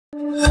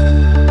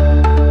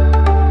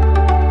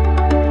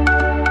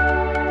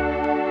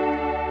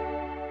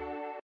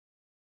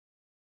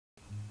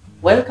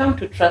Welcome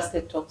to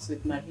Trusted Talks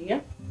with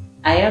Maria.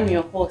 I am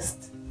your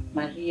host,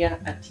 Maria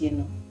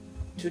Atieno.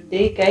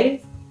 Today,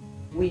 guys,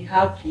 we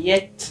have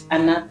yet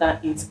another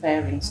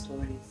inspiring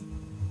stories.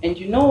 And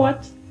you know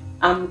what?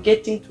 I'm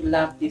getting to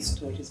love these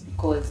stories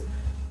because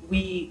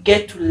we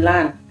get to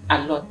learn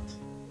a lot.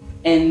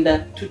 And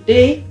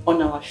today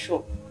on our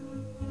show,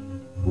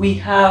 we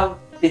have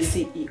the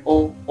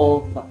CEO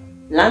of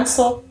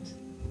Landsoft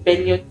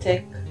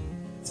Bibliotech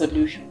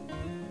Solution.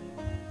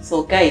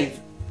 So guys,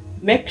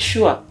 make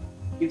sure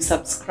you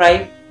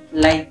subscribe,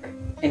 like,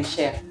 and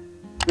share.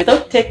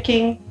 Without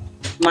taking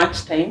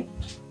much time,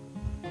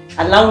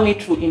 allow me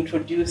to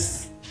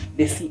introduce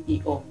the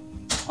CEO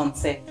on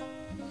set.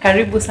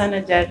 Karibu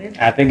sana, Jared.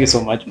 Thank you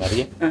so much,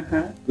 Maria.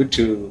 Good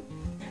to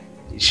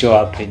show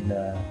up in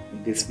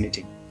this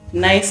meeting.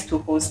 Nice to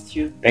host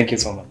you. Thank you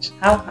so much.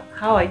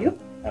 How are you?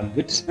 I'm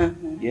good.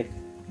 Yes.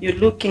 You're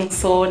looking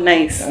so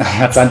nice.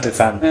 Asante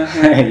sana.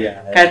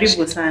 Yeah.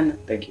 Karibu sana.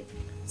 Thank you.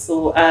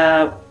 So,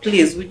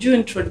 please, would you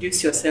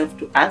introduce yourself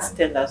to us?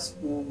 Tell us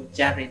who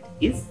Jared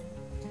is.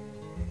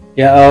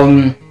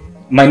 Yeah.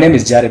 My name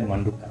is Jared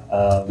Mwanduka.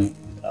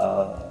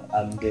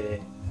 I'm the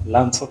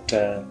Landsoft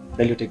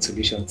Bibliotech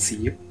Solution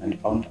CEO and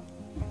founder.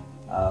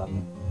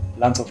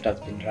 Landsoft has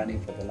been running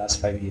for the last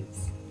 5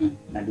 years,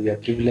 and we are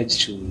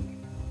privileged to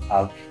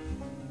have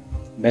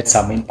made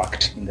some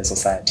impact in the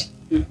society.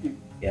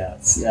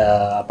 Yes.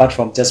 Apart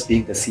from just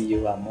being the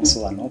CEO, I'm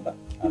also an author.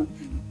 I've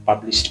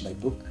published my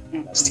book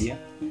last year,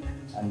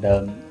 and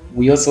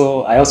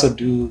I also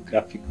do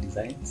graphic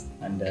designs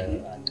and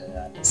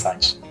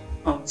research.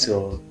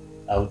 So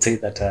I would say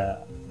that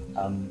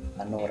I'm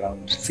an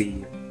all-round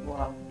CEO.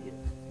 Wow,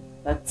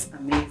 that's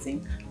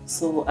amazing.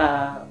 So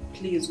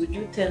please, would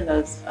you tell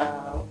us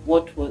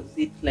what was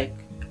it like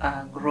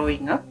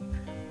growing up?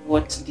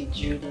 What did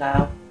you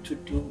love to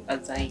do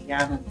as a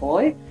young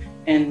boy,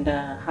 and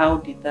how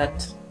did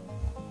that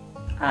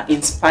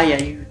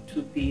inspire you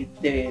to be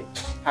the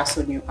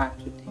person you are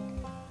today?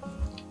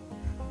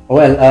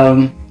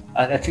 Well,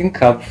 I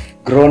think I've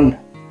grown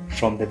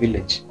from the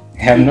village.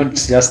 I have not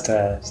just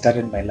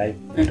started my life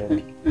in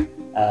Nairobi.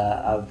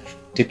 I've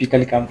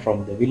typically come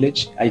from the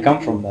village. I come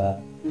from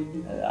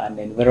an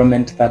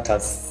environment that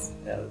has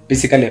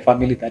basically a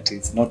family that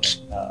is not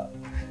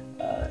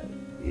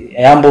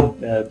a humble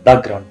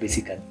background,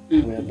 basically,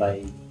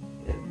 whereby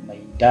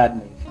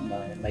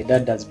my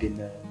dad has been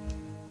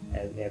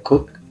a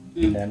cook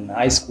in an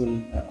high school,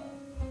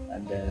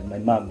 and my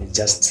mom is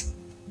just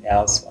a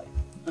housewife.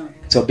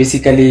 So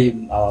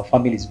basically, our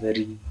family is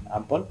very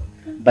humble,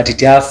 but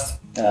it has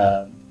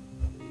a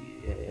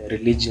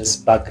religious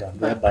background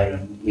whereby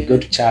we go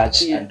to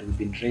church and we've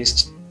been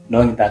raised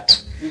knowing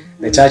that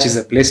the church is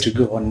a place to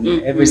go on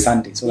every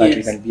Sunday, so that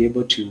we can be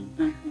able to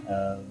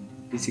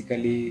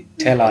basically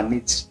tell our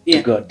needs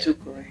to God.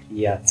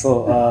 Yeah.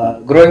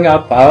 So growing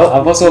up,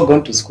 I've also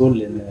gone to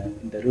school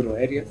in the rural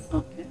areas.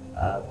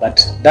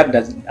 But that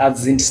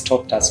hasn't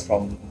stopped us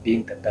from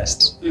being the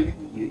best.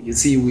 You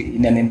see,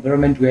 in an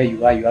environment where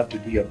you are, you have to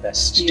do your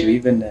best to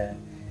even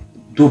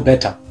do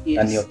better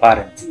than your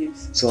parents.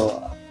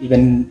 So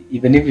even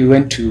if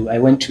I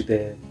went to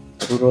the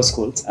rural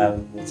schools, I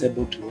was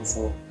able to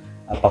also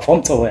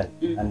perform so well.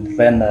 And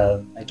then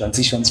I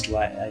transitioned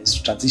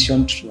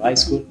to high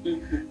school,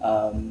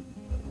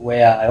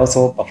 where I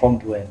also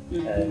performed well.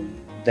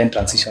 Then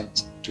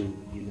transitioned to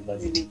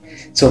university.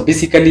 So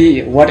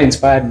basically, what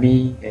inspired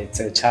me as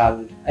a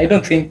child, I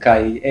don't think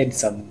I had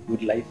some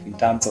good life in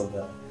terms of,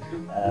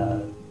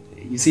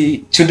 you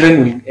see, children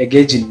will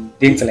engage in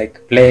things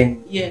like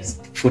playing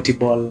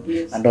football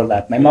and all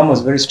that. My mom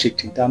was very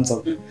strict in terms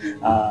of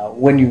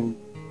when you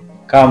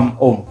come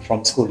home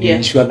from school, you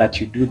ensure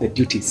that you do the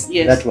duties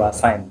that were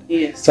assigned.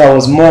 So I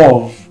was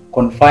more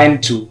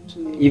confined to,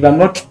 if I'm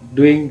not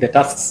doing the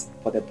tasks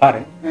for the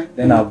parent,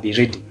 then I'll be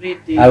reading.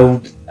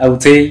 I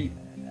would say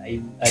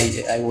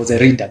I was a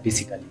reader,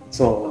 basically.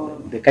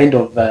 So the kind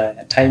of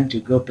time to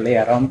go play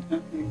around,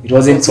 it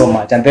wasn't so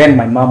much. And then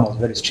my mom was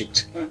very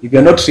strict. If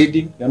you're not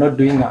reading, you're not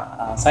doing an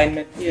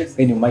assignment,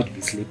 then you might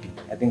be sleeping.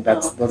 I think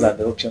those are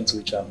the options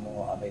which are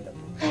more available.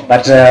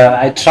 But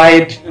I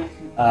tried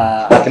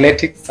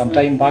athletics some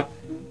time back.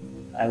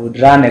 I would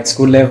run at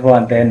school level,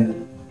 and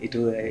then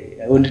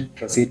I wouldn't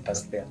proceed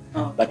past there.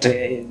 But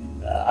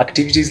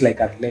activities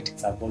like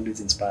athletics have always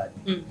inspired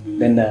me.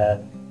 Then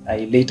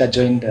I later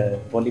joined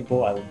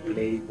volleyball. I would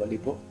play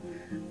volleyball,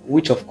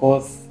 which of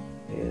course,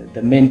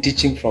 the main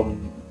teaching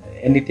from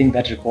anything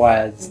that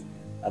requires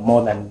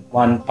more than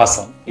one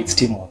person, it's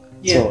teamwork.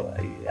 So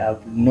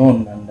I've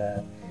known and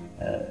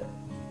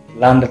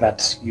learned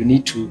that you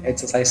need to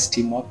exercise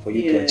teamwork for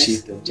you to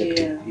achieve the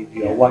objective. If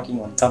you are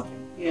working on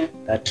something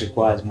that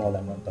requires more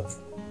than one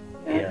person.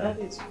 That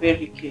is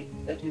very key.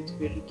 That is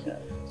very key.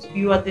 So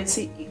you are the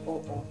CEO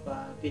of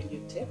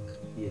Bibliotech?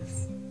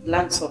 Yes.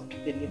 Landsoft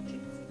Bibliotech.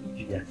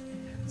 Yes.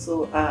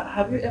 So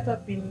have you ever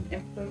been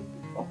employed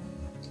before?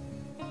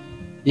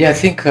 Yeah, I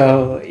think,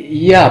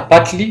 yeah,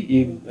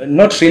 partly,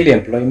 not really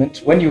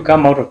employment. When you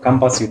come out of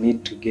campus, you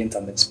need to gain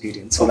some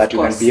experience so Of that you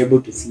can course. be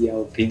able to see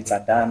how things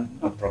are done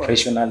Of course.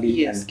 professionally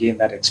Yes. and gain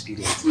that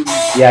experience.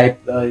 Yeah,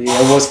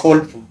 I was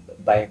called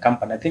by a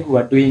company. I think we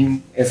were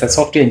doing as a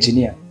software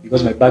engineer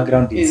because my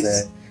background is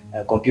Yes.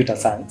 computer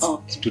science,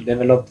 Okay. to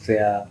develop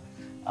their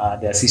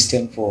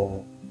system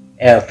for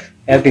health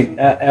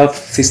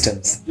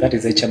systems. That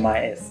is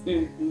HMIS.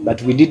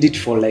 But we did it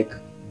for like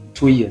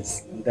 2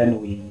 years, and then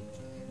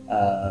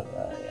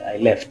I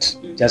left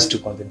just to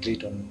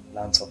concentrate on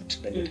Landsoft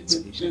Value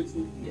Solutions.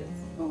 Yes.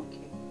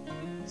 Okay.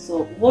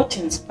 So, what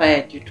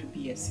inspired you to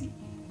be a CEO?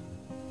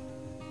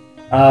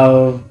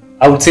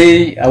 I would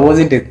say I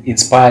wasn't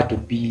inspired to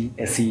be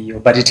a CEO,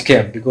 but it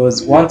came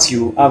because once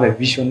you have a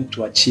vision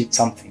to achieve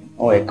something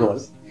or a goal,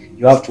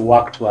 you have to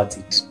work towards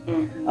it.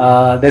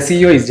 The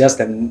CEO is just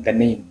the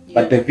name,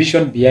 but the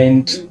vision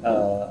behind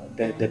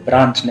the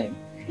brand name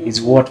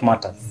is what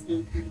matters.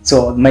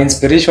 So my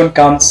inspiration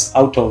comes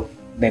out of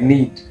the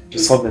need to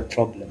solve a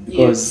problem,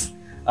 because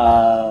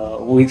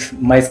with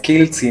my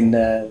skills in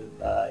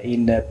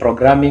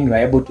programming, we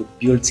are able to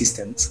build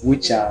systems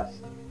which are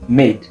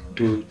made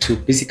to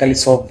basically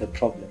solve the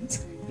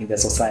problems in the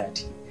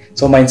society.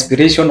 So my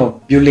inspiration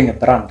of building a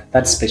brand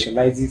that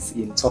specializes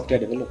in software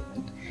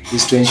development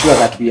is to ensure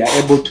that we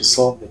are able to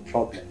solve the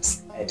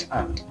problems at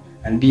hand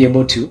and be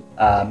able to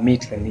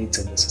meet the needs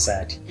of the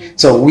society.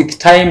 So with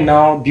time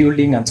now,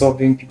 building and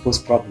solving people's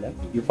problems,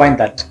 you find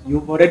that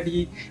you've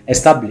already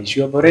established,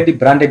 you have already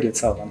branded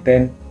yourself, and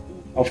then,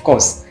 of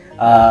course,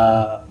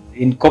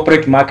 in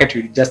corporate market,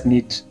 you just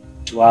need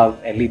to have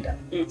a leader.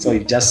 So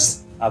you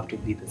just have to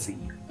be the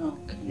CEO.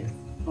 Okay. Yes.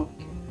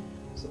 Okay.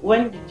 So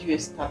when did you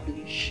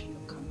establish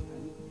your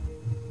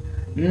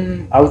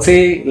company? I would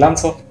say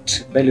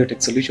Landsoft Value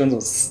Tech Solutions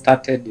was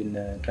started in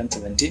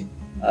 2017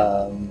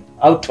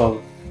 out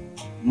of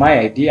my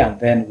idea, and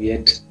then we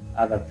had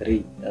other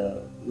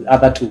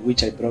two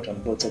which I brought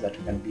on board so that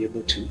we can be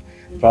able to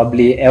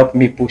probably help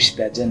me push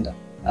the agenda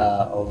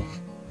of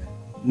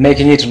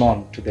making it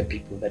known to the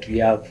people that we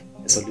have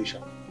a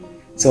solution.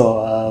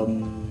 So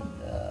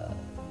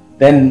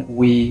then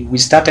we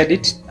started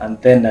it,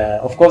 and then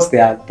of course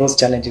there are those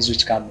challenges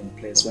which come in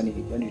place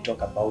when you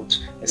talk about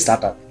a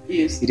startup.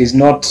 Yes. It is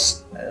not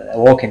a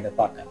walk in the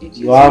park.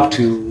 You have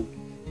to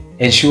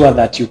ensure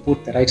that you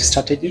put the right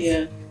strategies.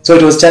 Yeah. So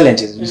it was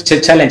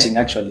challenging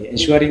actually,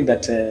 ensuring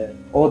that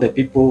all the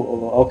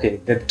people,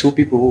 the two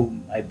people who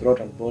I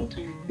brought on board,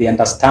 they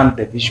understand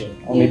the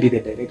vision or maybe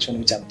the direction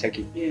which I'm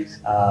taking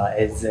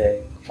as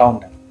a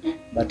founder.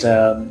 But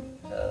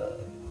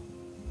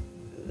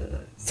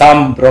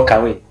some broke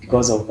away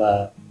because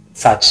of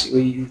such.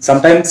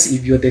 Sometimes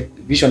if you're the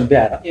vision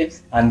bearer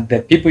and the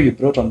people you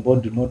brought on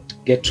board do not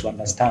get to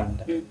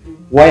understand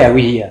why are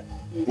we here,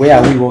 where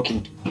are we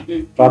walking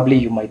to, probably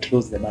you might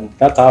lose them, and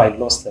that's how I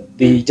lost them.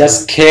 They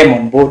just came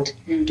on board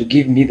to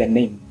give me the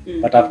name,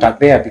 but after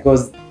there,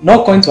 because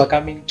no coins were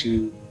coming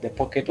to the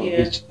pocket of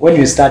which, when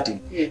you're starting,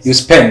 you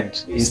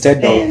spend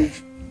instead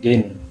of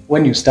gaining.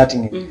 When you're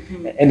starting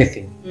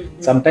anything,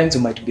 sometimes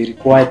you might be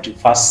required to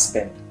first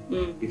spend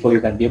before you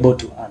can be able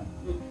to earn.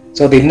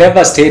 So they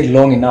never stayed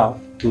long enough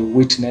to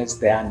witness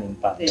the earning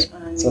part.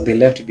 So they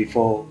left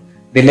before,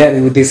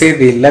 they say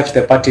they left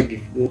the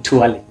party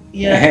too early.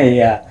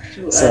 Yeah.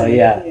 So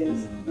yeah.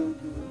 Yes.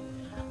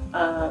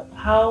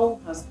 How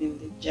has been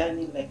the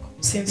journey, like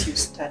since you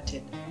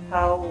started?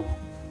 How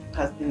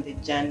has been the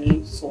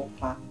journey so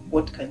far?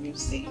 What can you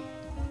say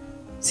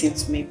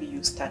since maybe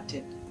you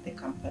started the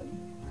company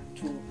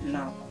to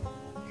now?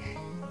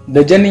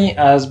 The journey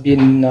has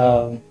been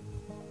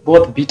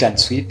both bitter and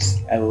sweet,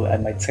 I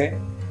might say.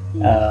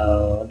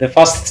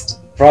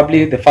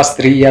 Probably the first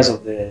 3 years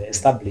of the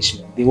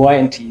establishment, they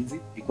weren't easy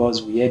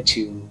because we had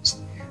to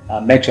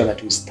make sure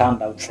that we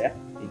stand out there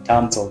in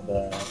terms of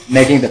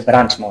making the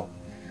brand known.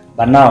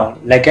 But now,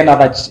 like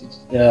another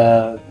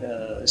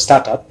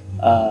startup,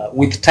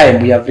 with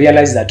time we have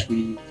realized that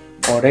we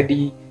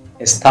already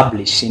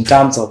established in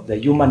terms of the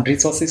human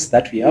resources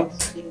that we have,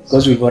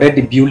 because we've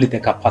already built the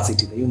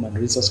capacity, the human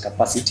resource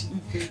capacity.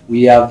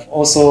 We have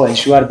also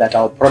ensured that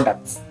our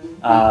products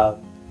are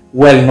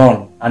well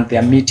known and they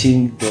are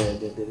meeting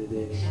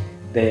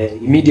the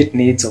immediate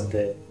needs of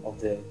the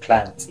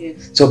clients.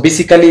 So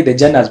basically the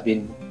journey has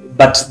been,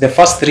 but the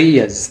first 3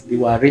 years we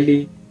were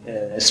really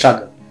a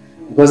struggle,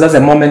 because that's a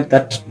moment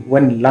that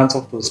when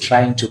Landsoft was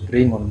trying to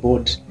bring on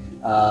board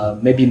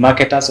maybe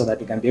marketers so that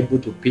they can be able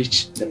to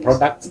pitch the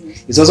products.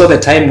 It's also the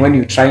time when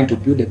you're trying to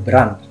build a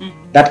brand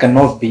that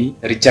cannot be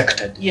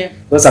rejected.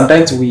 Because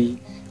sometimes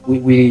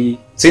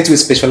since we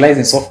specialize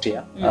in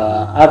software,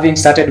 having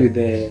started with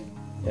the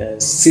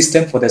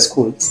system for the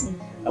schools,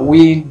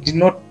 we did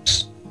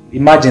not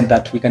imagine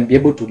that we can be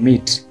able to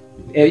meet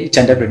each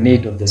and every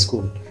need of the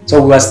school.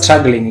 So we were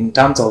struggling in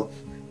terms of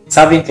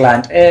serving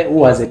client A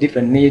who has a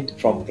different need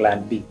from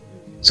client B.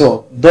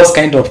 So those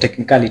kind of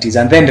technicalities,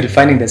 and then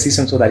refining the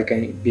system so that it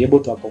can be able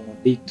to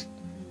accommodate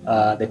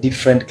the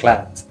different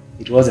clients.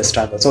 It was a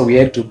struggle. So we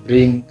had to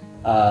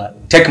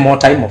take more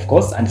time, of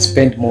course, and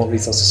spend more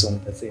resources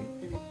on the same.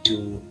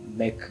 to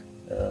make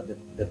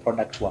the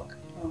product work.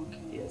 Okay.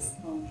 Yes.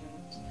 All right.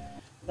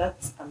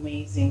 That's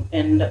amazing.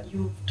 And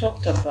you've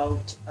talked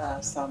about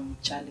some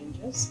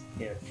challenges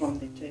from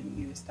the time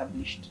you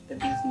established the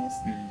business.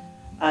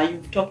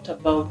 You've talked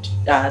about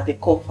the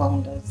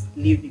co-founders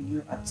leaving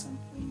you at some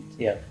point.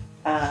 Yeah.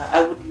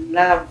 I would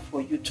love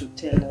for you to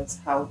tell us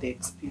how the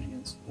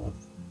experience was.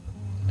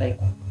 Like,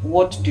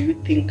 what do you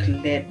think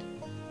led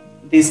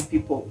these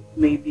people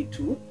maybe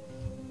to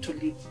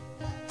leave?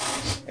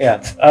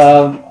 Yeah.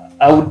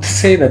 I would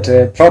say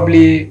that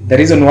probably the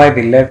reason why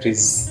they left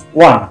is,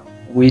 one,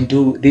 we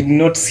did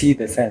not see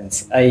the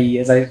sense.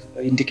 As I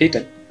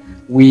indicated,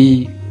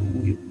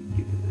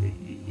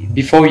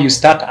 before you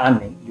start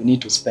earning, you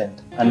need to spend,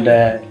 and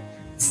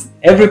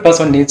every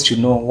person needs to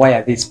know why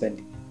are they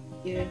spending.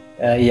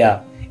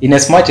 Yeah. In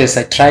as much as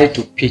I try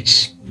to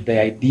pitch the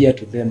idea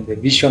to them, the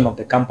vision of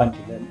the company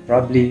to them,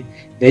 probably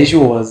the issue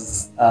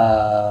was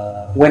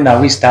when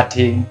are we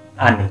starting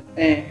earning?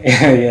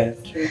 Yes.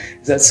 True.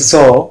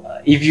 So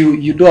if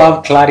you don't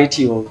have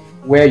clarity of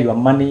where your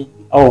money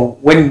or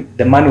when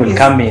the money will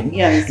come in,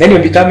 then you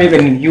become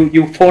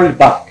you fall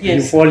back,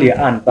 you fall your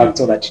hand back,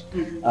 so that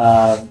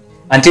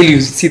until you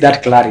see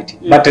that clarity.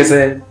 But as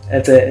a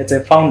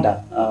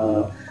founder,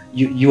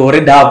 you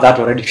already have that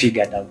already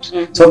figured out.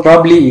 So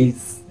probably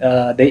is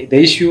the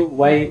issue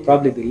why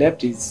probably they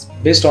left is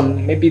based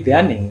on maybe the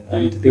earning,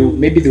 and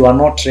maybe they were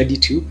not ready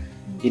to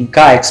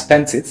incur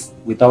expenses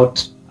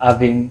without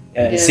having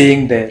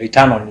seeing the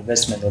return on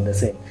investment on the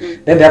same.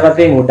 Then the other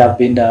thing would have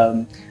been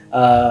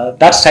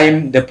that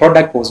time the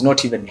product was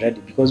not even ready,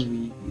 because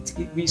we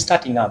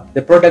starting up,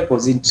 the product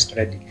wasn't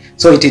ready.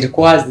 So it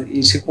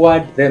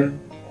required them,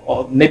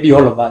 or maybe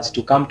all of us,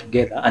 to come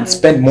together and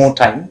spend more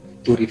time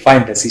to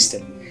refine the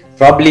system.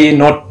 Probably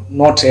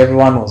not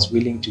everyone was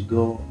willing to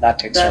go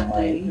that extra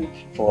mile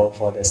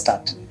for the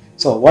start.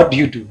 So what do?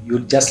 You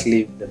just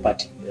leave the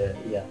party.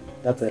 Yeah,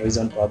 that's the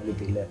reason probably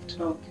they left.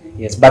 Okay.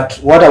 Yes, but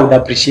what I would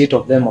appreciate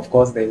of them, of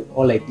course, the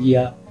whole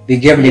idea, they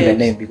gave me the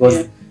name,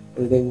 because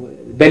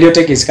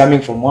Beliotech is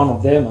coming from one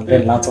of them, and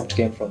then Landsoft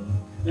came from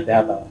the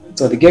other.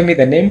 So they gave me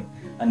the name,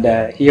 and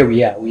here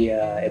we are. We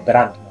are a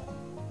brand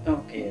now.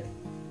 Okay.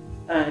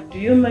 Do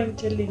you mind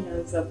telling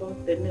us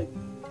about the name?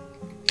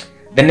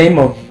 The name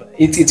of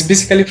it's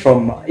basically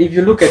from, if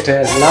you look at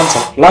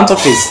Landsoft.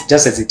 Landsoft is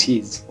just as it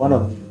is. One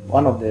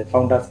of the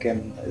founders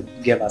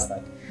gave us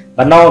that.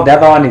 But now the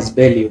other one is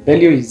Belio.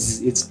 Belio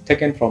it's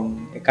taken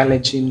from a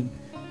Kalenjin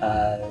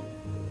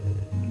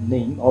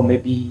name, or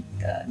maybe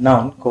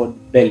noun called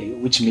Belio,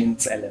 which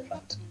means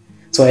elephant.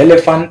 So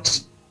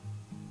elephant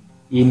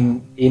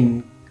in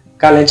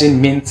Kalenjin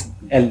means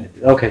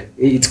okay,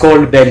 it's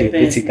called Belio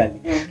basically.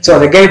 So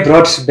the guy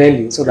brought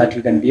Belio so that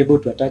we can be able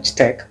to attach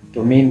tech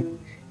to mean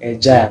a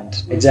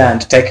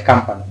giant tech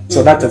company.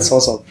 So that's the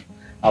source of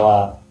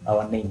our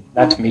name,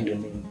 that middle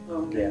name.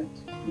 Yeah.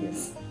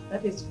 Yes,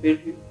 that is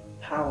very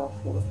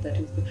powerful. That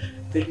is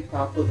very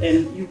powerful.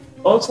 And you've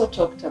also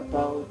talked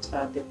about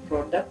the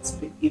products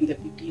in the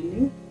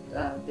beginning.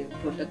 The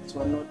products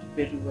were not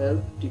very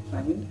well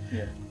defined.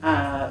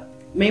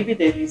 Maybe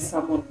there is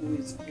someone who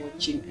is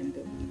watching and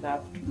they would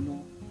love to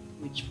know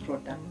which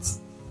products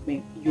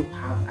maybe you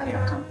have as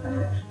a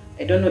company.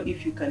 I don't know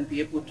if you can be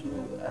able to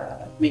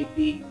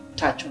maybe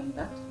touch on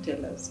that.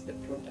 Tell us the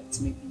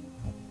products maybe.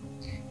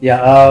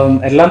 Yeah,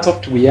 at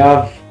Landsoft we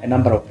have a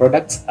number of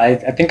products. I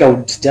think I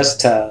would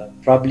just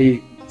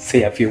probably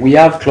say a few. We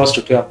have close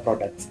to 12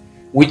 products,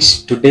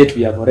 which to date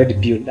we have already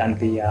built and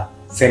they are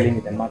selling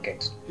in the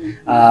market.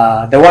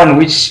 The one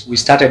which we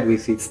started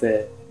with is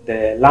the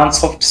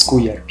Landsoft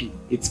School ERP.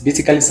 It's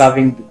basically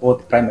serving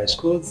both primary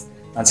schools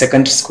and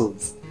secondary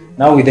schools.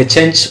 Now with the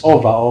change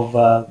over of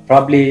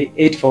probably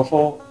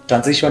 844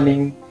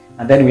 transitioning,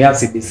 and then we have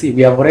CBC,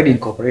 we have already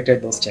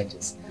incorporated those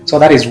changes. So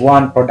that is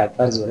one product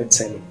that is already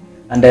selling.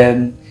 And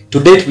then to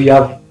date we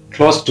have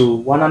close to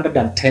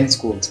 110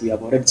 schools we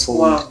have already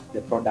sold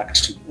the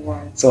product to.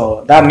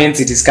 So that means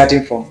it is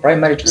cutting from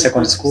primary to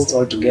secondary schools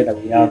altogether.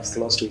 We have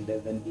close to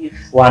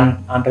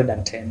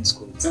 110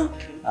 schools.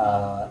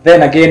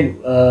 Then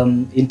again,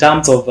 in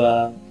terms of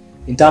the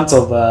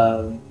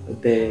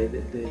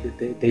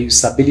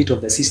usability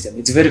of the system,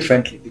 it's very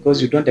friendly,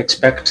 because you don't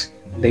expect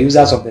the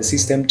users of the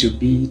system to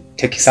be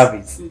tech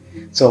savvy.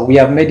 So we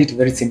have made it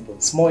very simple,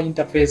 small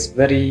interface,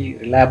 very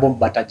reliable,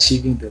 but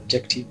achieving the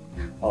objective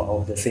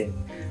of the same.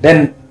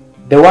 Then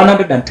the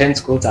 110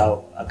 schools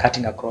are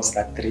cutting across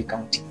that 3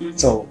 counties.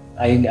 So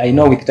I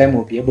know with time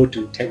we'll be able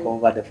to take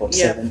over the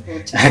 47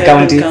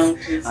 counties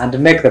and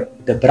make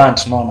the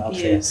brand known out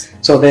there.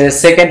 So the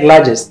second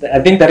largest,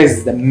 I think that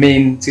is the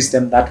main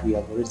system that we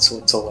have already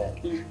sold so well.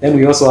 Then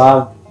we also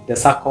have the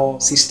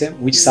SACCO system,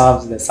 which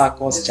serves the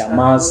SACCOs,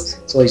 chamas,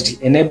 so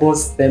it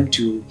enables them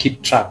to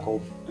keep track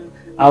of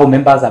how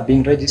members are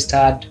being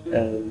registered,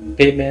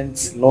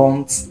 payments,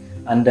 loans,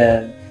 and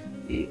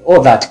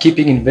all that,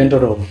 keeping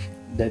inventory of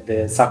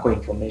the SACCO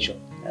information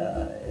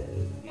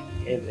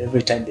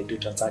every time they do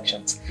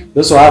transactions.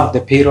 We also have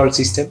the payroll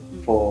system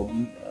for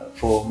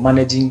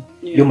managing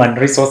human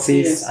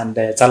resources and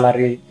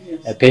salary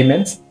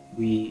payments.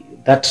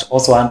 that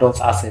also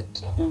handles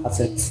assets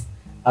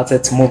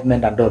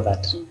movement and all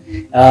that.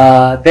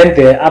 Then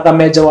the other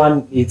major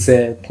one is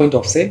a point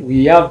of sale.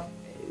 We have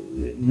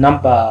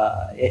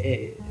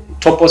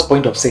Topos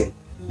point of sale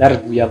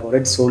that we have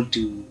already sold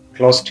to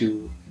close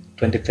to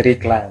 23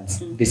 clients,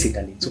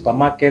 basically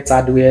supermarkets,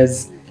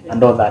 hardwares,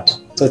 and all that.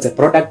 So it's a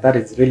product that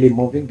is really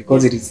moving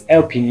because it is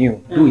helping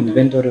you do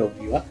inventory of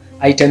your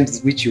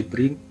items which you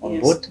bring on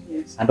board,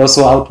 and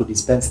also how to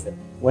dispense them.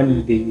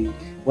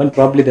 When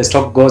probably the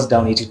stock goes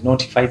down, it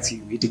notifies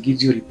you, it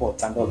gives you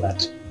reports and all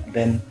that. And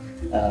then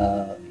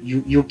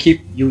you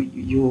keep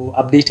you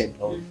updated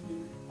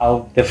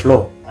of the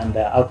flow and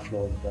the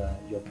outflow of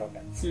your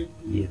products.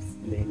 Yes,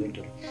 the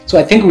inventory. So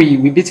I think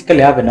we basically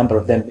have a number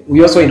of them.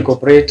 We also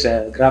incorporate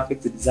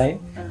graphics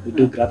design. We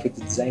do graphics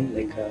design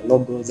like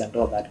logos and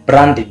all that,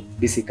 branding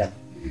basically,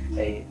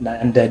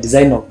 and the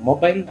design of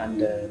mobile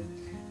and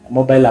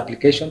mobile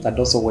applications and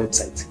also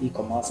websites,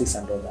 e-commerces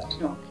and all that.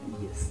 Okay.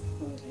 Yes.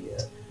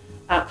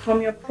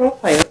 From your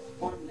profile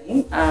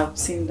online, I've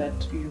seen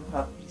that you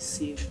have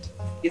received,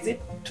 is it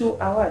 2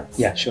 awards?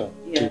 Yeah, sure.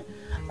 Yeah.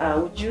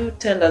 Would you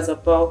tell us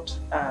about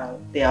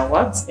the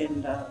awards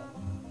and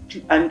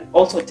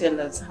also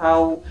tell us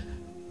how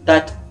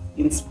that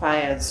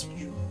inspires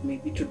you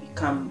maybe to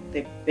become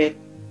the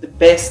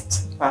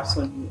best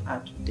person you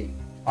are today?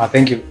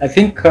 Thank you. I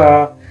think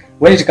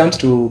when it comes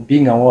to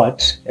being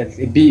awarded,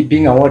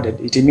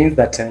 it means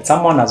that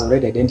someone has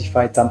already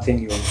identified something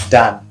you've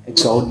done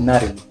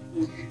extraordinarily.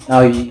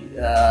 Now,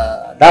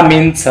 that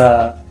means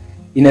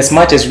in as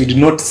much as we do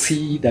not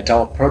see that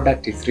our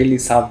product is really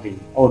serving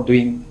or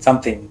doing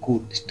something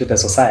good to the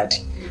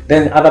society,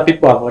 then other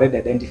people have already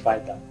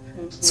identified that.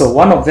 So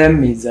one of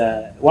them is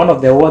one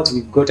of the awards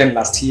we've gotten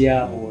last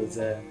year was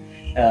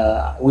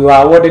we were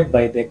awarded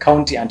by the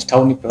County and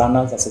Town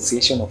Planners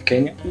Association of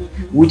Kenya,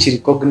 which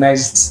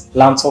recognized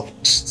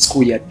Landsoft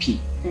School ERP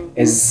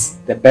as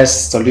the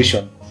best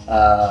solution,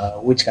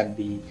 which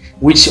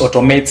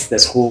automates the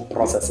school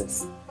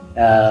processes.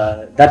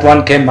 That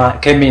one came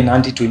in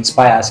handy to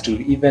inspire us to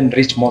even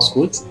reach more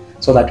schools,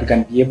 so that we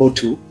can be able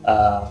to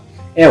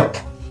help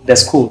the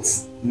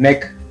schools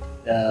make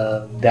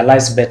their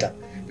lives better.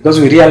 Because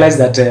we realize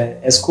that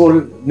a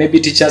school, maybe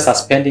teachers are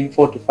spending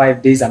 4 to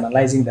 5 days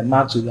analyzing the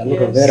marks with a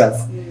lot of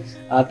errors.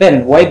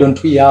 Then why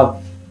don't we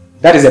have,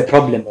 that is a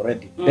problem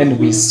already. Then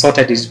we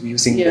sorted it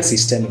using the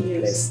system in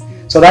place.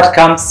 So that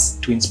comes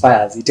to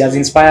inspire us. It has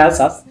inspired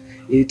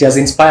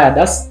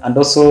us and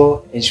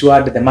also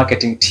ensured the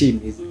marketing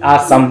team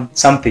has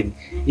something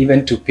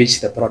even to pitch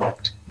the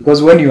product.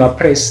 Because when you are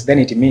praised, then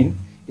it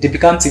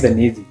becomes even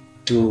easy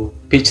to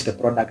pitch the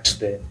product to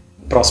the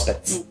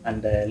prospects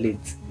and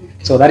leads.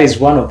 So that is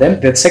one of them.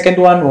 The second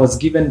one was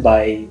given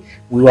we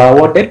were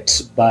awarded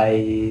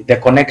by the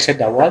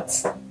Connected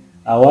Awards.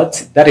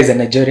 That is a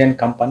Nigerian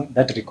company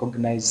that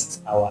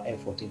recognized our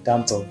effort in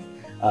terms of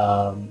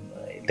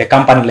the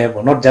company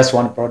level, not just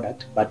one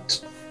product,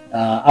 but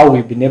how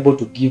we've been able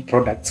to give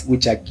products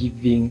which are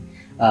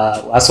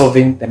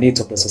solving the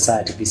needs of the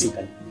society,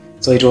 basically.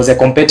 So it was a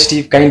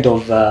competitive kind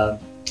of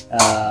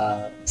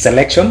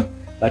selection,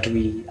 but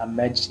we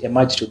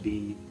emerged to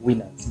be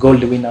winners,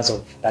 gold winners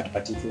of that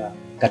particular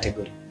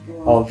category,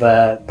 of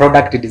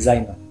product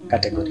designer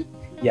category.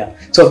 Yeah.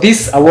 So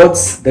these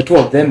awards, the two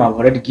of them have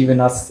already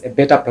given us a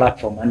better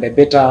platform and a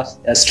better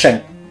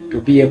strength to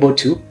be able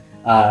to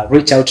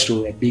reach out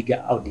to a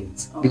bigger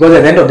audience. Because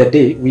at the end of the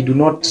day, we do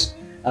not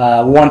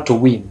want to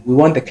win. We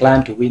want the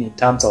client to win in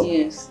terms of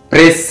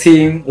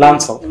praising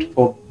Landsoft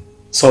for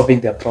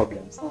solving their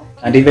problems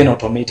and even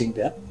automating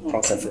their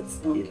processes.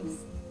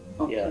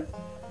 Yeah.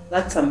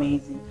 That's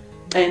amazing.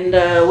 And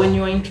when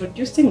you were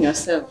introducing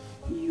yourself,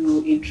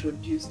 you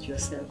introduced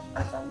yourself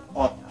as an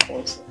author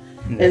also.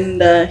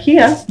 And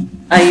here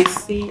I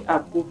see a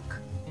book,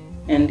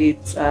 and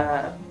it's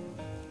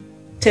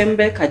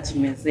Tembe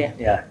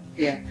Kajimezea.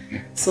 Yeah.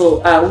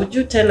 So would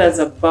you tell us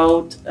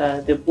about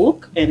the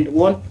book and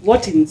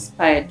what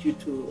inspired you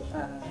to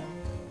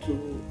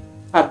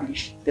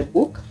publish the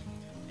book,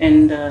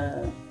 and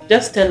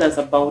just tell us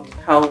about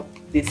how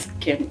this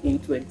came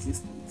into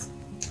existence?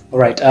 All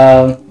right.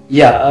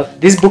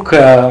 This book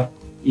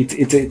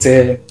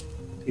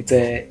it's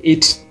a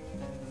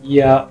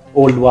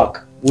 8-year-old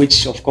work,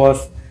 which of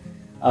course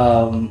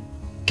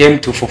came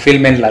to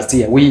fulfillment last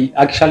year.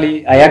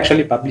 I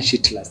actually published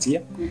it last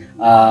year,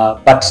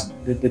 but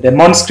the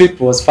manuscript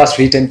was first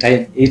written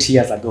 8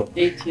 years ago.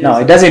 Now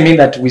it doesn't mean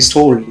that we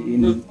stole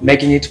in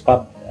making it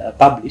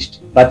published,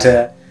 but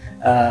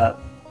I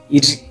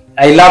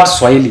loved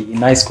Swahili in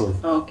high school,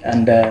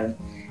 and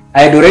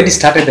I had already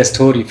started the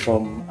story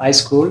from high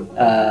school,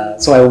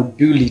 so I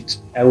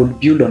would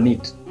build on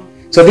it.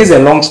 So this is a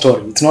long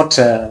story. It's not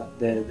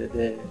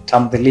the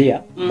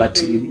tamthilia,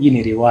 but in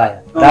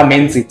riwaya. That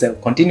means it's a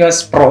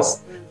continuous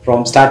prose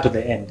from start to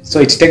the end. So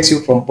it takes you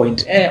from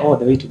point A all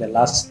the way to the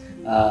last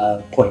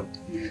point.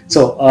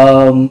 So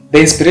the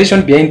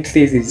inspiration behind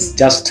this is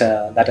just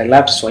that I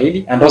loved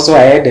Swahili, and also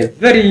I had a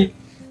very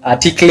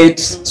articulate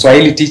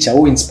Swahili teacher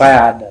who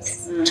inspired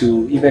us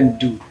to even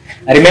do.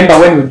 I remember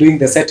when we were doing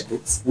the set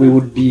books, we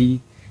would be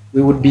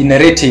we would be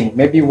narrating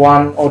maybe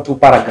 1 or 2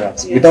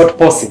 paragraphs without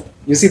pausing.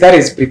 You see, that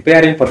is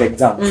preparing for the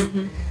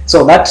exams.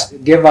 So that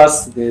gave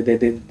us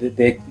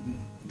the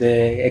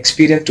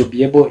experience to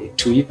be able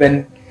to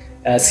even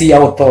see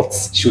how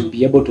thoughts should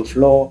be able to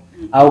flow.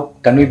 How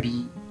can we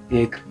be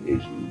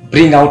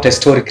bring out a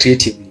story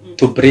creatively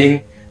to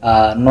bring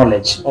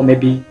knowledge or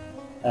maybe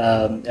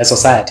a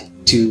society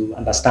to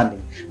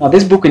understanding. Now,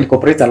 this book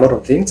incorporates a lot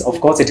of things. Of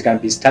course, it can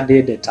be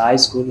studied at high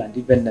school and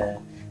even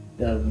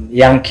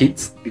young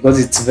kids, because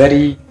it's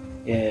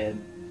an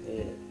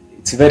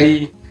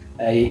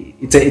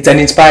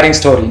inspiring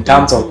story in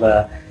terms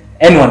of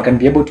anyone can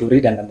be able to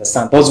read and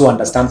understand, those who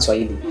understand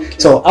Swahili.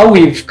 So how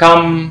we've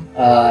come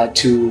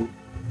to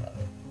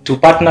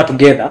partner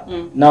together.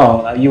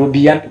 Now you will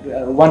be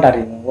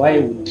wondering, why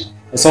would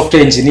a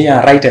software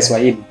engineer write a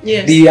Swahili?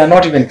 They are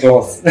not even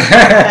close.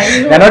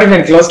 They are not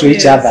even close to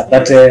each other.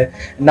 But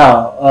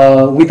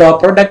now, with our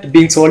product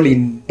being sold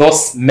in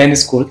those many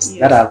schools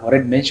that I've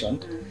already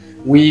mentioned,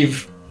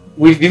 we've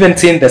even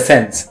seen the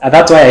sense. And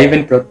that's why I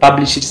even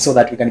publish it, so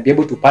that we can be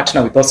able to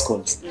partner with those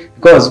schools.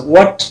 Because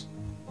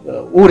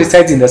who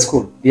resides in the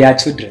school? They are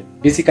children,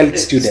 basically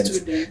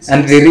students,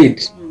 and they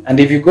read. And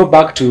if you go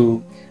back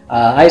to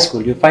high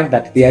school, you find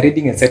that they are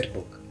reading a set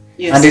book.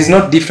 And it's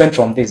not different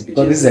from this,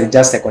 because this is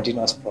just a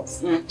continuous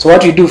process. So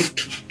what we do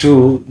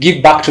to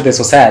give back to the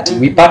society,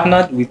 we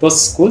partnered with those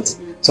schools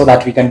so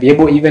that we can be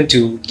able even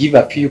to give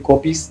a few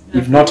copies,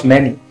 if not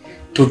many,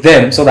 to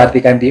them, so that we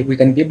can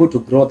be able to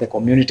grow the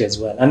community as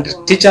well. And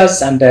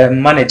teachers and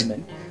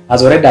management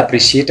has already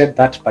appreciated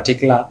that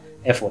particular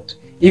effort.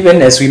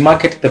 Even as we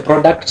market the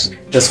product,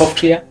 the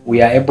software,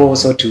 we are able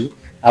also to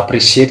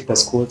appreciate the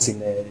schools in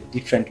a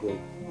different way,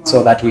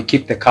 so that we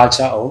keep the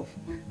culture of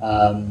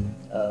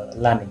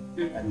learning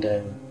and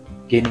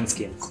gaining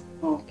skills.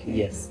 Okay.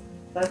 Yes.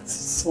 That's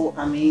so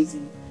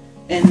amazing.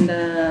 And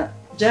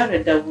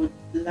Jared, I would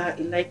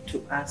like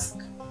to ask,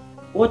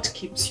 what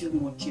keeps you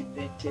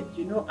motivated?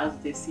 You know, as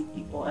the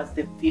CEO, as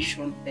the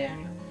vision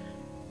bearer,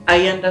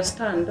 I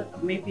understand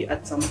maybe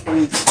at some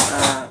point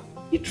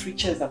it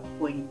reaches a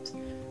point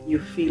you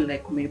feel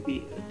like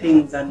maybe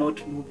things are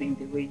not moving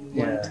the way you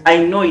want.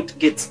 I know it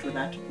gets to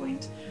that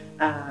point.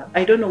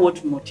 I don't know what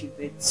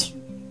motivates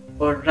you,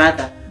 or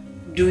rather,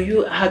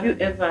 have you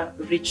ever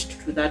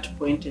reached to that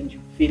point and you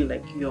feel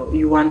like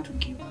you want to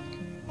give up?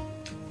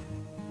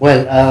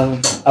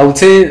 Well, I would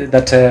say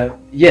that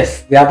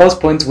yes, there are those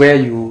points where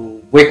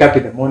you wake up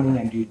in the morning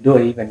and you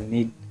don't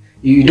even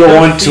you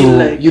don't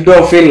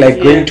feel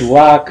like going to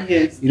work.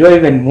 You don't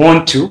even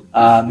want to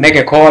make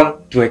a call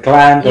to a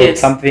client or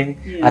something,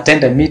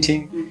 attend a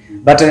meeting.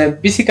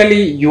 But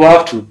basically you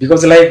have to,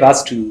 because life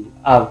has to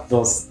have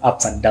those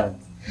ups and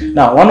downs.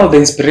 Now, one of the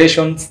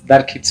inspirations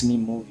that keeps me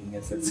moving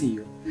as a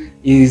CEO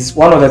is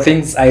one of the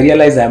things I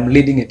realize I'm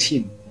leading a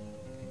team.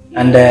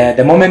 And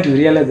the moment you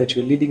realize that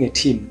you're leading a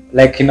team,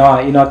 like in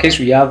our case,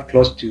 we have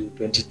close to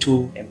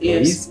 22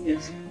 employees.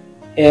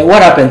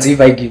 What happens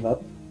if I give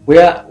up?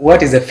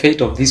 What is the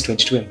fate of these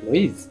 22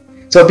 employees?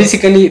 So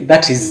basically,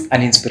 that is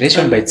an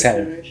inspiration by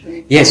itself.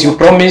 Yes, you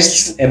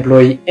promised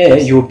employee A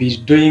you'll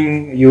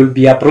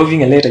be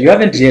approving a letter. You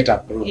haven't yet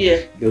approved.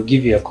 They'll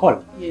give you a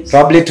call,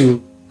 probably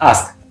to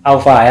ask how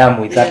far I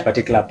am with that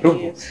particular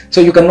approval.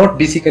 So you cannot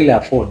basically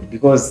afford,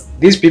 because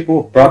these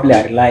people probably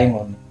are relying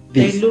on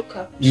this.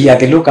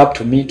 They look up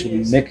to me to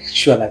make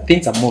sure that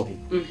things are moving.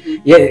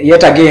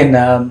 Yet again,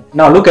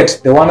 now look at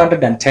the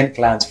 110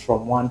 clients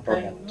from one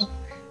product.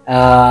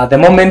 The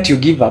moment you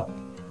give up,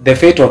 the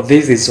fate of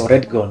this is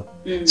already gone.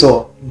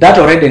 So that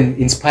already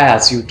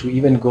inspires you to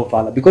even go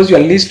further, because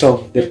your list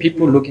of the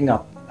people looking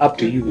up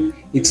to you,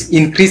 it's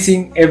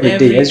increasing every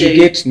day. As you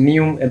get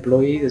new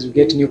employees, as you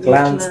get new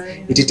clients,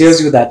 it tells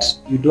you that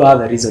you do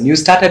have a reason. You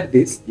started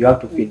this, you have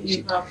to finish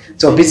it.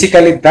 So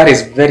basically, that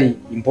is very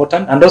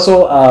important. And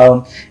also,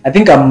 I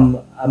think I'm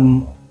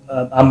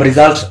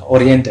result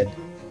oriented.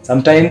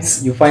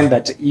 Sometimes you find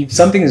that if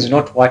something is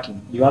not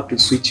working, you have to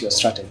switch your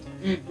strategy.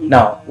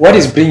 Now, what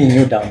is bringing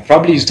you down?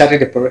 Probably you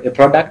started a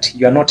product,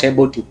 you are not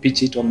able to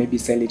pitch it or maybe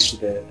sell it to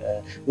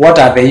the... what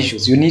are the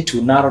issues? You need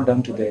to narrow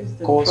down to the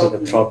cause of the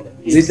problem.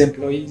 Is it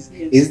employees?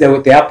 Is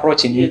it the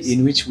approach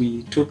in which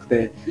we took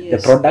the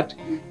product?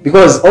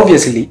 Because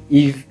obviously,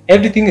 if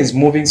everything is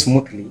moving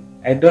smoothly,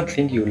 I don't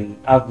think you will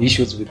have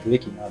issues with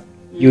waking up.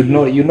 You'll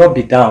not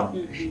be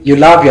down.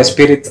 You'll have your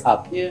spirits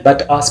up.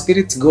 But our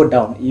spirits go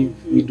down if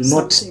we do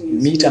not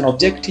meet an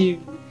objective.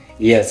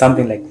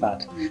 Something like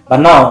that.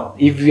 But now,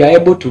 if we are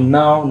able to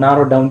now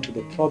narrow down to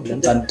the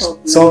problems and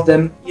solve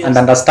them and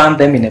understand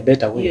them in a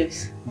better way,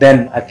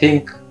 then I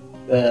think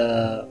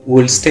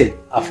we'll stay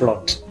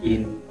afloat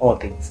in all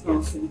things.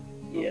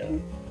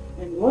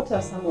 And what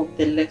are some of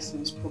the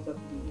lessons probably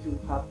you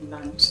have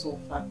learned so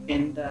far?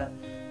 And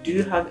do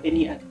you have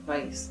any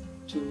advice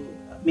to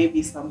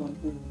maybe someone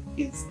who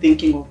is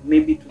thinking of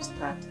maybe to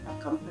start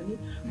a company,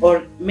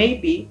 or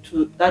maybe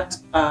to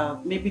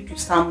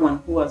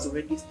someone who has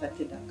already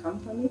started a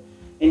company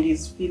and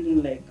is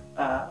feeling like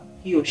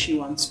he or she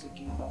wants to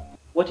give up?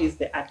 What is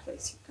the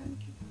advice you can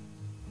give?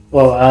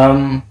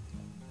 Well,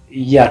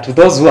 Yeah, to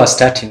those who are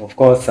starting, of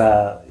course,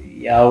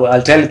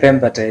 I'll tell them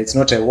that it's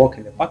not a walk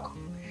in the park.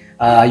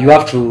 You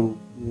have to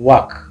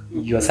work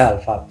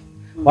yourself up.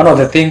 One of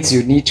the things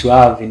you need to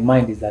have in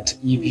mind is that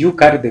if you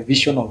carry the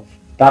vision of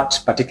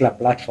that particular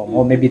platform,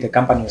 or maybe the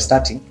company you're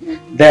starting,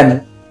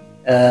 then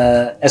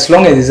as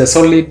long as it's a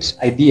solid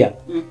idea,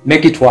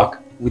 make it work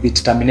with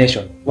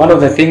determination. One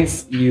of the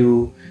things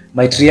you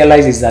might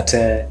realize is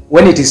that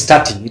when it is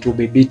starting, it will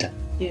be bitter.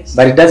 Yes.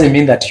 But it doesn't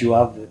mean that you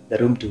have the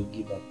room to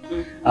give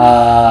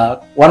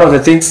up. One of the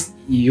things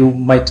you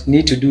might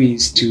need to do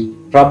is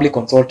to probably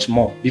consult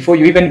more before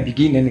you even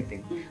begin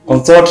anything.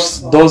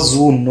 Consult those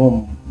who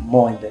know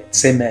more in the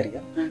same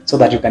area, so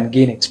that you can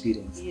gain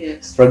experience.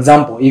 Yes. For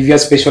example, if you're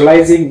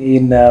specializing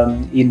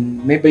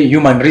in maybe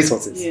human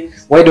resources,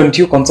 yes, why don't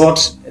you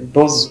consult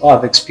those who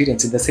have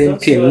experience in the same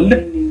field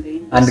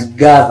and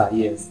gather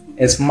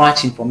as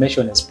much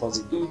information as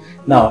possible.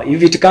 Now,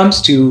 if it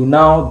comes to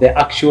now the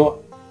actual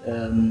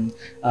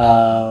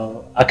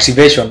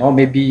activation or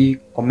maybe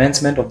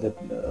commencement of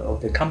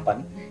the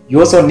company, you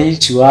also need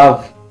to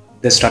have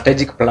the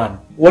strategic plan.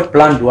 What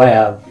plan do I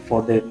have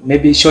for the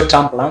maybe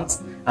short-term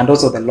plans and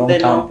also the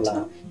long-term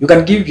plan? You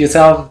can give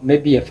yourself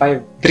maybe a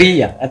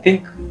 3-year. I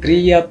think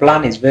 3-year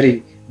plan is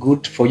very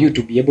good for you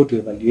to be able to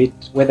evaluate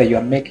whether you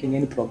are making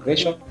any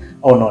progression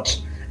or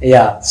not.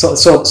 Yeah, so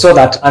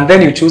that, and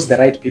then you choose the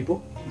right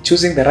people.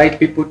 Choosing the right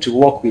people to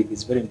work with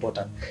is very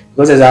important,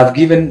 because as I've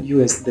given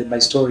you my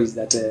stories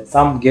that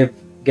some gave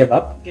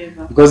up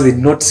because they did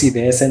not see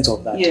the essence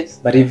of that. Yes.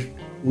 But if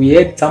we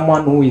had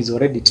someone who is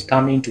already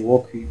determined to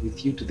work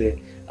with you to the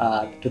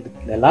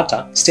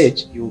latter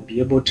stage, you'll be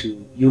able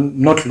to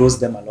not lose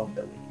them along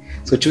the way.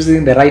 So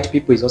choosing the right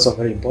people is also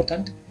very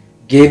important.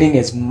 Gaining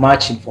as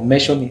much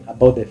information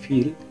about the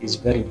field is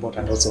very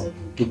important also,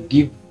 to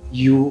give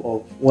you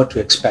of what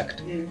to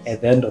expect at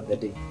the end of the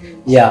day.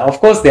 Yeah, of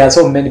course, there are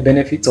so many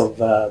benefits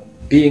of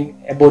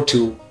being able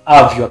to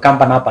have your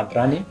company up and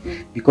running,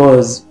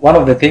 because one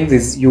of the things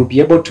is you'll be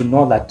able to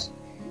know that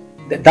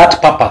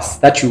that purpose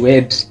that you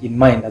had in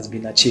mind has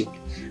been achieved.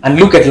 And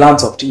look at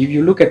Landsoft. If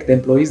you look at the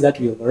employees that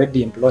we have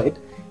already employed,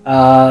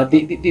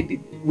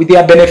 they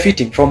are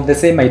benefiting from the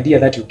same idea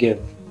that you gave.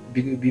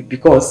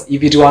 Because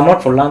if it were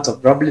not for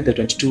Landsoft, probably the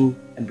 22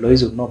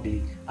 employees would not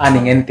be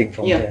earning anything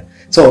from there.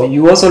 So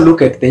you also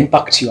look at the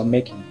impact you are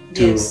making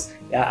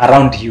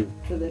around you.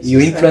 You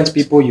influence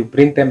people, you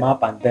bring them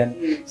up, and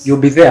then you'll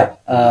be there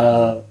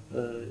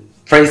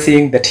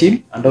praising the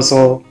team and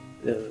also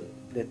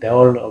the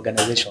whole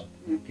organization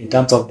in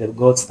terms of the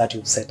goals that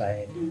you've set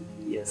ahead.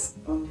 Yes.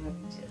 All right.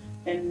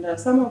 And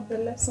some of the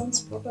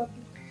lessons probably?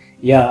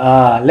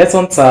 Yeah,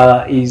 lessons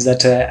is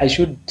that I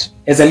should,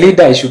 as a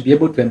leader, I should be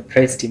able to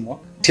embrace teamwork.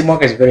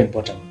 Teamwork is very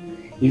important.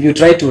 If you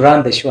try to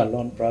run the show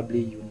alone, probably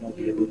you will not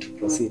be able to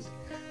proceed.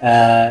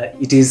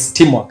 It is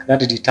teamwork that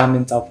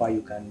determines how far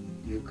you can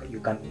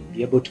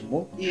be able to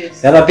move.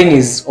 Yes. The other thing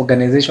is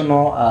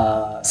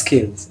organizational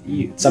skills.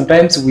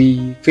 Sometimes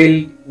we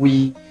feel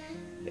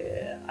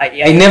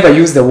I never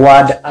use the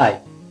word I,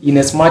 in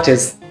as much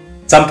as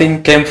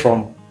something came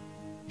from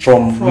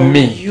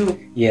me. You.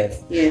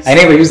 Yes. I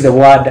never use the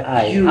word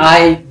I. You.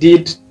 I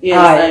did.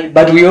 Yes,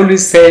 but we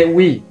always say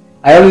we.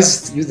 I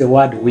always use the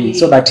word we,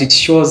 so that it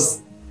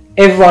shows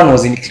everyone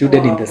was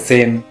included in the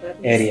same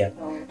area.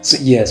 So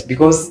yes,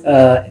 because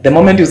the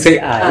moment you say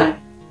I,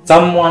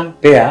 someone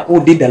there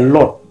who did a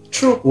lot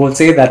will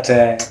say that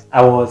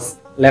I was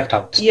left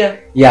out. Yeah.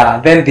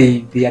 Then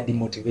they are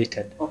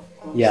demotivated.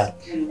 Yeah.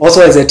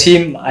 Also, as a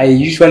team, I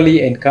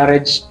usually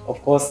encourage, of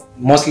course,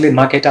 mostly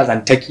marketers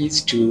and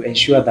techies to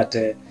ensure that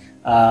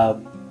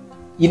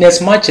in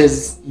as much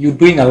as you're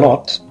doing a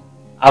lot,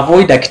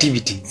 avoid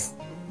activities,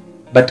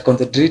 but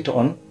concentrate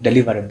on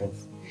deliverables.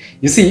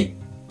 You see,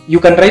 you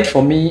can write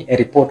for me a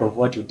report of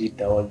what you did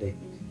the whole day,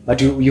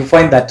 but you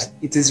find that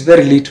it is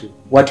very little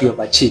what you have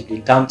achieved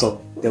in terms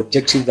of the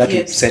objectives that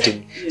you're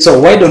setting. So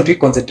why don't we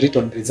concentrate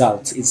on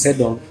results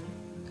instead of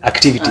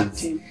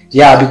activities?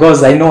 Yeah,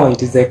 because I know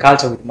it is a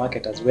culture with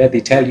marketers where they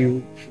tell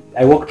you,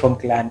 I worked from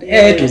client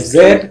A to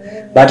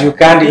Z, but you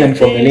can't even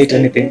formulate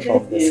anything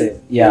from the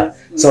same. Yeah,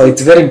 so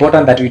it's very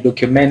important that we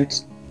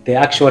document the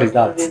actual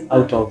results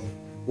out of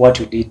what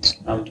you did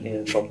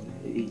from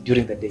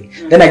during the day.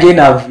 Then again,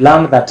 I've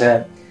learned that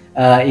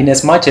in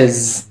as much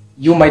as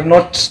you might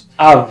not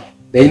have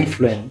the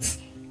influence,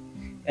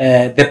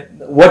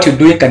 what you're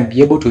doing can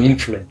be able to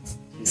influence.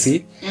 You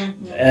see,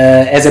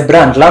 as a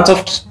brand,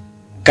 Landsoft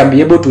can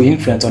be able to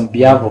influence on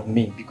behalf of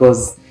me,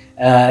 because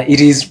it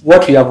is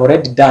what we have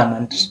already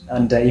done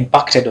and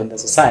impacted on the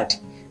society,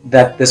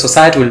 that the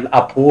society will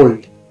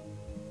uphold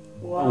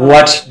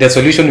what the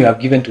solution you have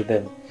given to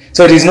them.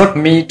 So it is not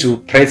me to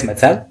praise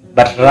myself,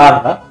 but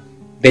rather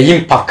the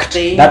impact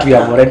that we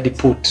have already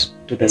put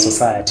to the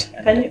society.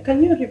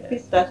 Can you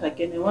repeat that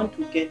again? I want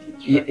to get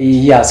it right.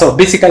 Yeah, so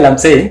basically I'm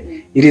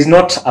saying it is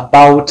not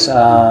about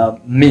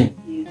me,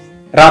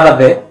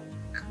 rather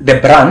the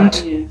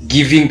brand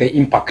giving the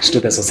impact to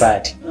the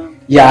society.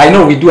 Yeah, I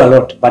know we do a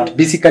lot, but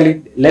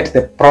basically let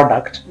the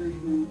product,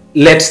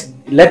 let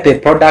let the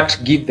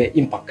product give the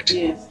impact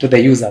Yes. to the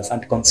users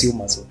and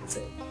consumers, so to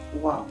say.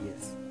 Wow.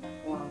 Yes.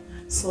 Wow.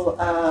 So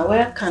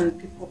where can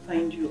people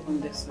find you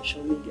on the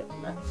social media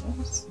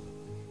platforms?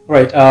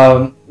 Right.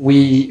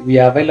 We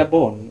are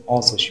available on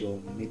all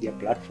social media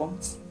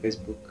platforms: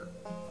 Facebook,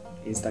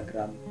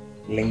 Instagram,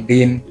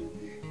 LinkedIn,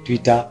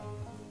 Twitter.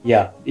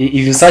 Yeah.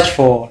 If you search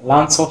for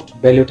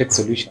Landsoft Biotech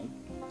Solution,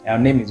 our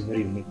name is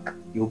very unique.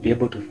 You'll be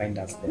able to find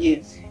us there.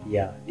 Yes.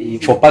 Yeah.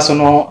 For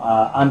personal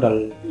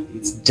handle,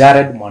 it's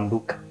Jared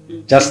Mwanduka.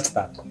 Just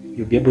that.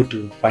 You'll be able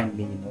to find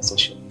me in all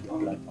social media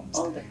platforms.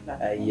 All the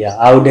platforms. Yeah,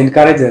 I would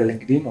encourage the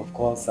LinkedIn, of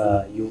course.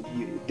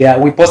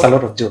 We post a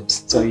lot of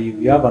jobs, so if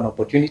you have an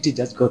opportunity,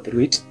 just go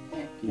through it.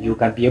 You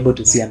can be able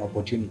to see an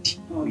opportunity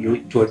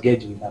to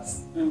engage with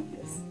us.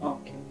 Yes.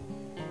 Okay.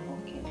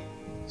 Okay.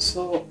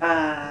 So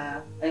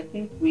I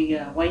think we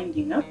are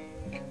winding up,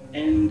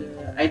 and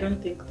I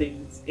don't think there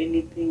is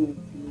anything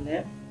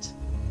left.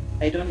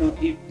 I don't know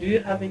if do you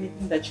have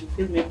anything that you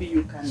feel maybe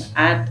you can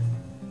add,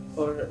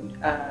 or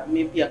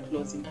maybe a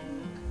closing remark?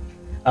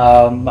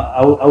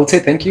 I would say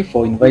thank you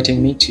for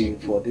inviting me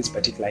for this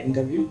particular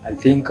interview. I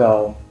think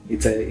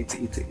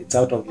it's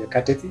out of your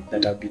courtesy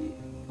that I'll be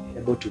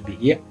able to be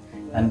here,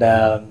 and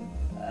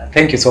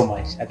thank you so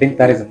much. I think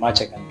that is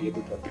much I can be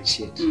able to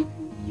appreciate.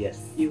 Yes.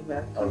 You're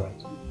welcome. All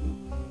right.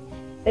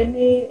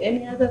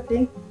 Any other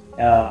thing?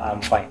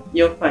 I'm fine.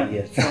 You're fine.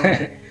 Yes.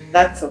 Okay.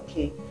 That's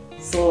okay.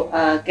 So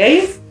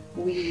guys,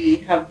 we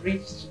have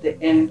reached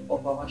the end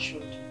of our show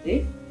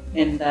today.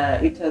 And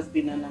it has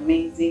been an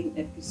amazing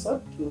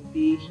episode to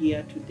be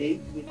here today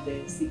with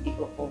the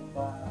CEO of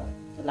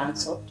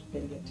Landsoft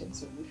Biotech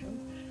Solutions.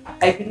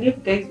 I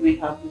believe, guys, we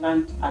have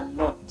learned a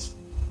lot.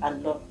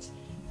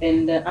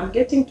 And I'm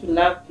getting to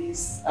love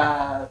these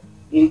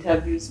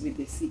interviews with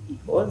the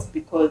CEOs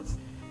because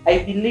I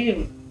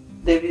believe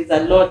there is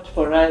a lot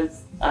for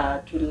us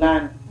to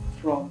learn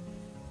from.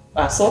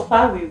 So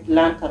far, we've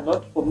learned a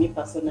lot. For me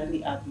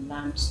personally, I've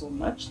learned so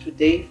much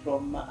today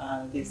from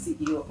the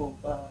CEO of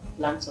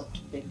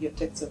Landsoft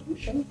Biotech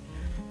Solutions.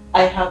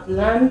 I have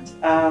learned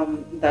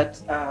that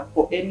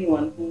for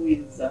anyone who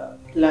is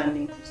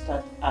planning to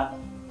start a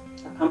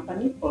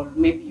company, or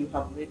maybe you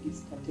have already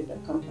started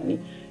a company,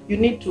 you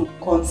need to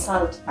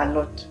consult a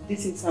lot.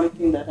 This is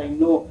something that I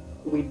know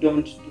we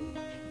don't do.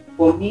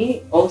 For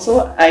me,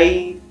 also,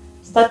 I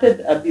started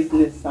a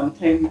business some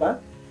time back,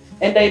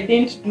 and I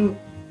didn't do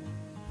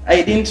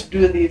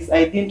this.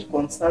 I didn't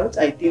consult.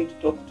 I didn't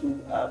talk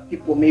to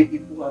people maybe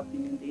who have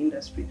been in the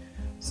industry.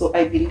 So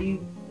I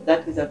believe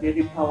that is a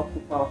very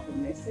powerful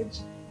message.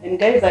 And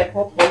guys, I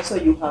hope also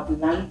you have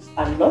learned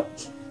a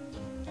lot.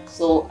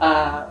 So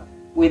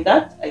with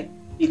that, I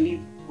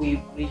believe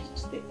we've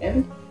reached the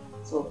end.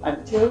 So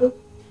until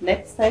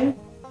next time,